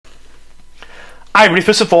Hi everybody,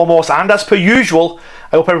 first and foremost, and as per usual,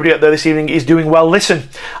 I hope everybody out there this evening is doing well. Listen,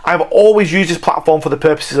 I've always used this platform for the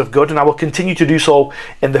purposes of good, and I will continue to do so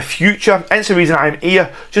in the future. Hence the reason I'm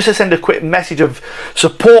here, just to send a quick message of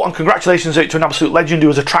support and congratulations out to an absolute legend who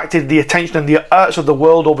has attracted the attention and the arts of the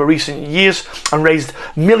world over recent years and raised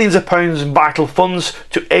millions of pounds in vital funds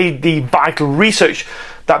to aid the vital research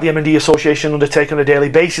that the M&D Association undertake on a daily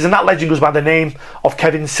basis, and that legend goes by the name of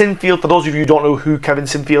Kevin Sinfield. For those of you who don't know who Kevin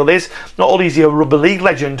Sinfield is, not only is he a rugby league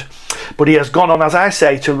legend, but he has gone on, as I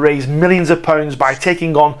say, to raise millions of pounds by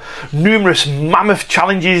taking on numerous mammoth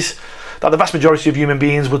challenges that the vast majority of human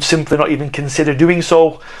beings would simply not even consider doing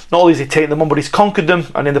so. Not only has he taken them on, but he's conquered them,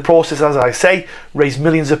 and in the process, as I say, raised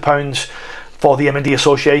millions of pounds for the M&D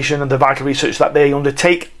Association and the vital research that they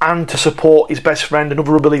undertake, and to support his best friend,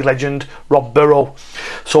 another rugby league legend, Rob Burrow.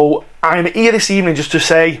 So I'm here this evening just to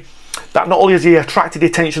say that not only has he attracted the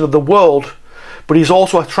attention of the world, but he's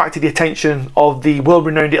also attracted the attention of the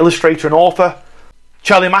world-renowned illustrator and author,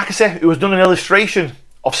 Charlie Mackesy, who has done an illustration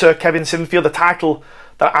of Sir Kevin Sinfield, a title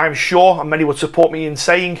that I'm sure, and many would support me in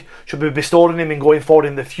saying, should be bestowed on him in going forward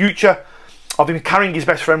in the future, of him carrying his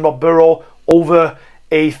best friend Rob Burrow over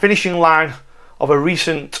a finishing line of a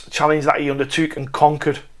recent challenge that he undertook and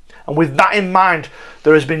conquered. And with that in mind,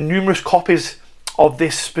 there has been numerous copies of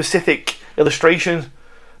this specific illustration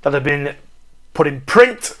that have been put in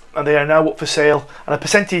print, and they are now up for sale, and a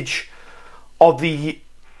percentage of the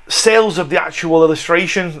sales of the actual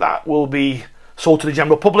illustration that will be sold to the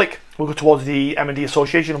general public will go towards the M&D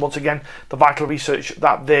Association, and once again the vital research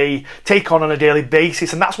that they take on a daily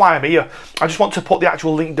basis. And that's why I'm here. I just want to put the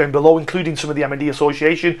actual link down below, including some of the M&D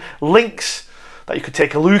Association links that you could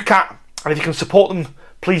take a look at, and if you can support them,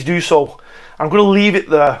 please do so. I'm going to leave it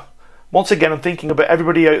there. Once again, I'm thinking about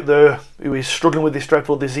everybody out there who is struggling with this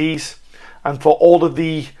dreadful disease, and for all of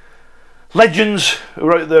the legends who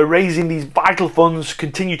are out there raising these vital funds,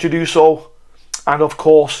 continue to do so, and of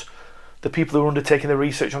course the people who are undertaking the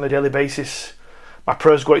research on a daily basis. My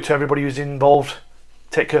prayers go out to everybody who's involved.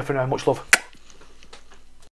 Take care for now. Much love.